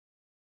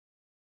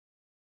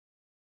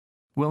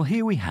Well,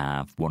 here we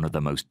have one of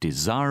the most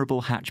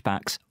desirable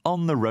hatchbacks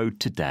on the road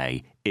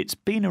today. It's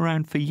been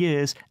around for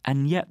years,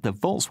 and yet the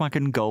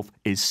Volkswagen Golf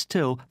is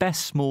still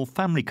Best Small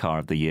Family Car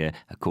of the Year,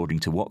 according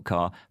to What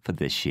Car for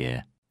this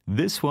year.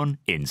 This one,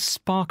 in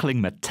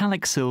sparkling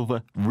metallic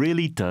silver,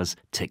 really does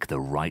tick the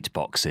right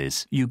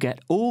boxes. You get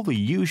all the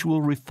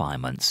usual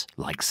refinements,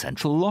 like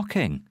central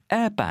locking,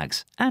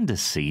 airbags, and a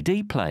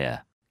CD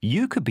player.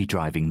 You could be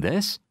driving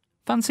this.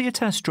 Fancy a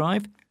test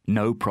drive?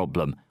 No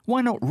problem.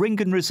 Why not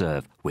ring and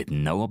reserve with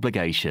no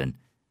obligation?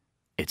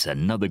 It's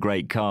another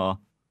great car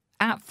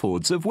at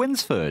Fords of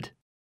Winsford.